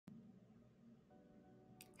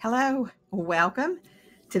Hello, welcome.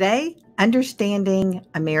 Today, Understanding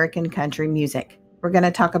American Country Music. We're going to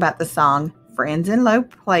talk about the song Friends in Low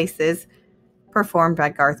Places, performed by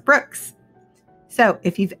Garth Brooks. So,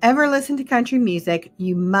 if you've ever listened to country music,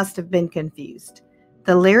 you must have been confused.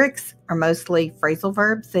 The lyrics are mostly phrasal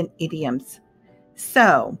verbs and idioms.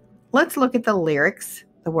 So, let's look at the lyrics,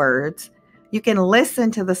 the words. You can listen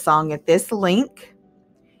to the song at this link,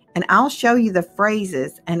 and I'll show you the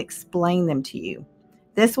phrases and explain them to you.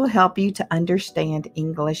 This will help you to understand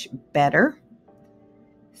English better.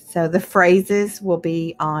 So the phrases will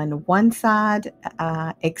be on one side,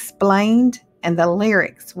 explained, and the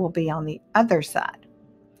lyrics will be on the other side.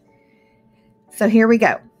 So here we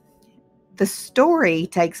go. The story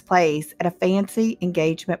takes place at a fancy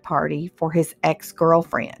engagement party for his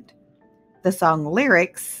ex-girlfriend. The song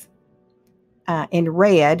lyrics, in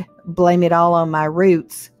red, "Blame It All on My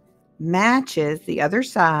Roots," matches the other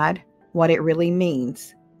side, what it really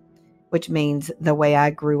means, which means the way I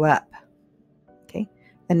grew up. Okay.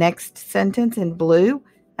 The next sentence in blue,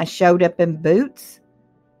 "I showed up in boots,"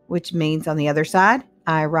 which means on the other side,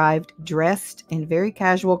 I arrived dressed in very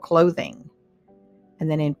casual clothing.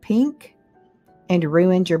 And then in pink, "and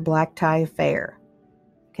ruined your black tie affair."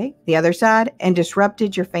 Okay. The other side, "and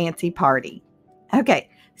disrupted your fancy party." Okay.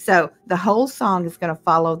 So the whole song is going to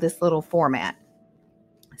follow this little format.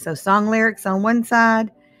 So song lyrics on one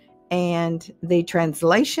side, and the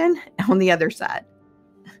translation on the other side.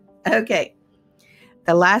 Okay.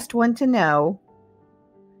 The last one to know,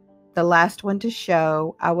 the last one to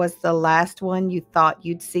show, I was the last one you thought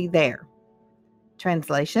you'd see there.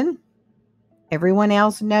 Translation: everyone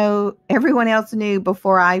else knew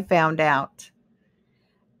before I found out.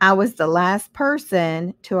 I was the last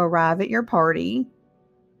person to arrive at your party.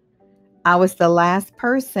 I was the last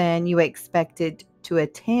person you expected to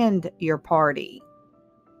attend your party.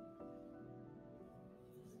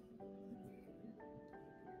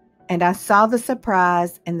 And I saw the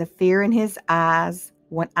surprise and the fear in his eyes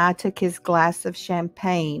when I took his glass of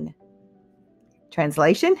champagne.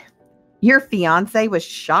 Translation: your fiance was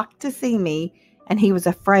shocked to see me, and he was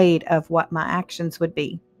afraid of what my actions would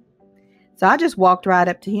be. So I just walked right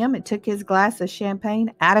up to him and took his glass of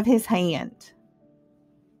champagne out of his hand.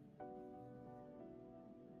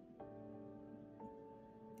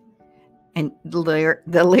 And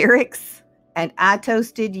the lyrics: "And I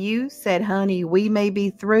toasted you, said, honey, we may be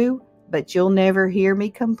through, but you'll never hear me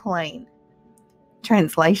complain."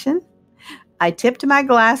 Translation: I tipped my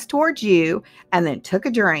glass towards you and then took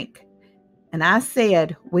a drink. And I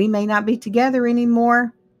said, we may not be together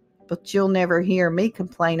anymore, but you'll never hear me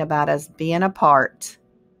complain about us being apart.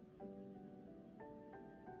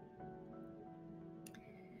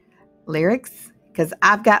 Lyrics: because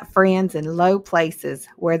I've got friends in low places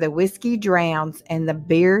where the whiskey drowns and the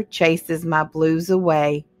beer chases my blues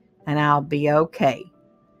away, and I'll be okay.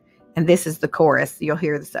 And this is the chorus. You'll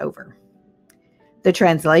hear this over. The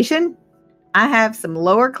translation: I have some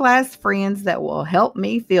lower class friends that will help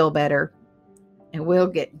me feel better, and we'll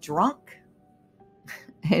get drunk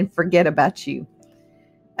and forget about you.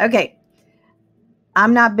 Okay.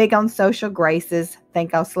 I'm not big on social graces.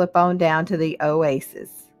 Think I'll slip on down to the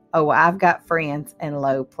oasis. Oh, I've got friends in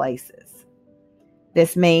low places.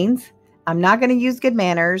 This means I'm not going to use good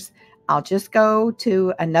manners. I'll just go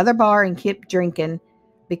to another bar and keep drinking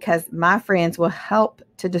because my friends will help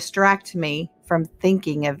to distract me from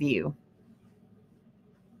thinking of you.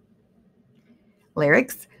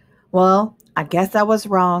 Lyrics: well, I guess I was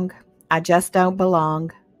wrong. I just don't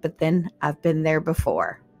belong, but then I've been there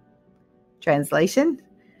before. Translation: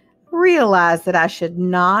 realize that I should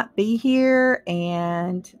not be here,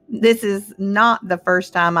 and this is not the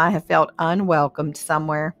first time I have felt unwelcomed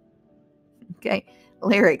somewhere. Okay.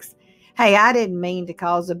 Lyrics: hey, I didn't mean to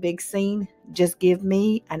cause a big scene. Just give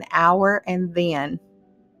me an hour and then.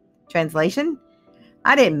 Translation: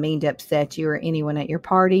 I didn't mean to upset you or anyone at your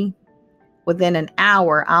party. Within an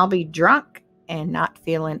hour, I'll be drunk and not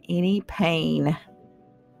feeling any pain.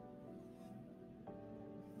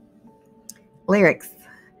 Lyrics: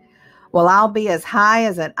 well, I'll be as high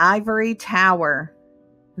as an ivory tower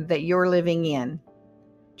that you're living in.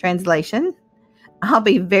 Translation: I'll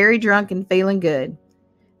be very drunk and feeling good.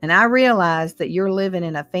 And I realize that you're living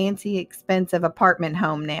in a fancy, expensive apartment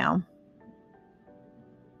home now.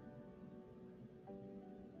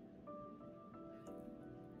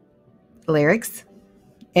 Lyrics: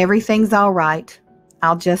 everything's all right.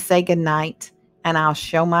 I'll just say goodnight and I'll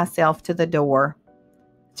show myself to the door.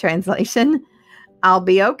 Translation: I'll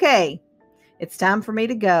be okay. It's time for me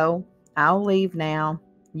to go. I'll leave now.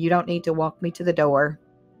 You don't need to walk me to the door.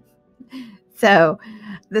 So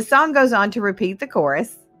the song goes on to repeat the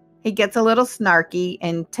chorus. He gets a little snarky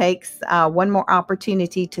and takes one more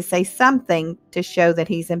opportunity to say something to show that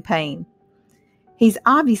he's in pain. He's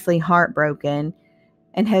obviously heartbroken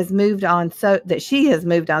and has moved on she has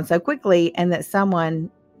moved on so quickly, and that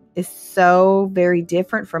someone is so very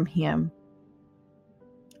different from him.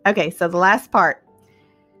 Okay, so the last part.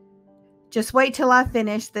 Just wait till I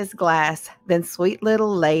finish this glass, then sweet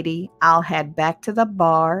little lady, I'll head back to the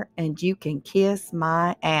bar and you can kiss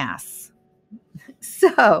my ass.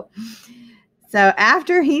 So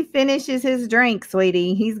after he finishes his drink,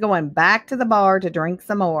 sweetie, he's going back to the bar to drink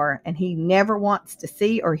some more, and he never wants to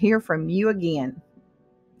see or hear from you again.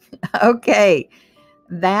 Okay,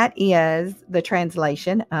 that is the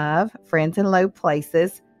translation of Friends in Low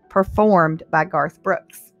Places, performed by Garth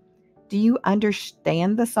Brooks. Do you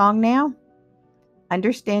understand the song now?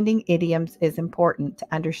 Understanding idioms is important to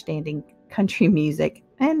understanding country music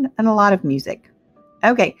and a lot of music.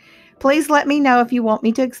 Okay, please let me know if you want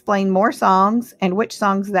me to explain more songs and which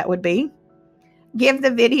songs that would be. Give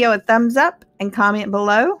the video a thumbs up and comment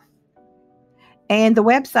below. And the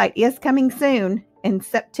website is coming soon in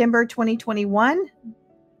September 2021,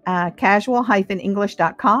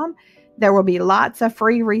 casual-english.com. There will be lots of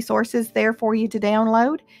free resources there for you to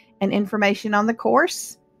download and information on the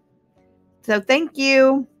course. So thank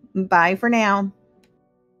you. Bye for now.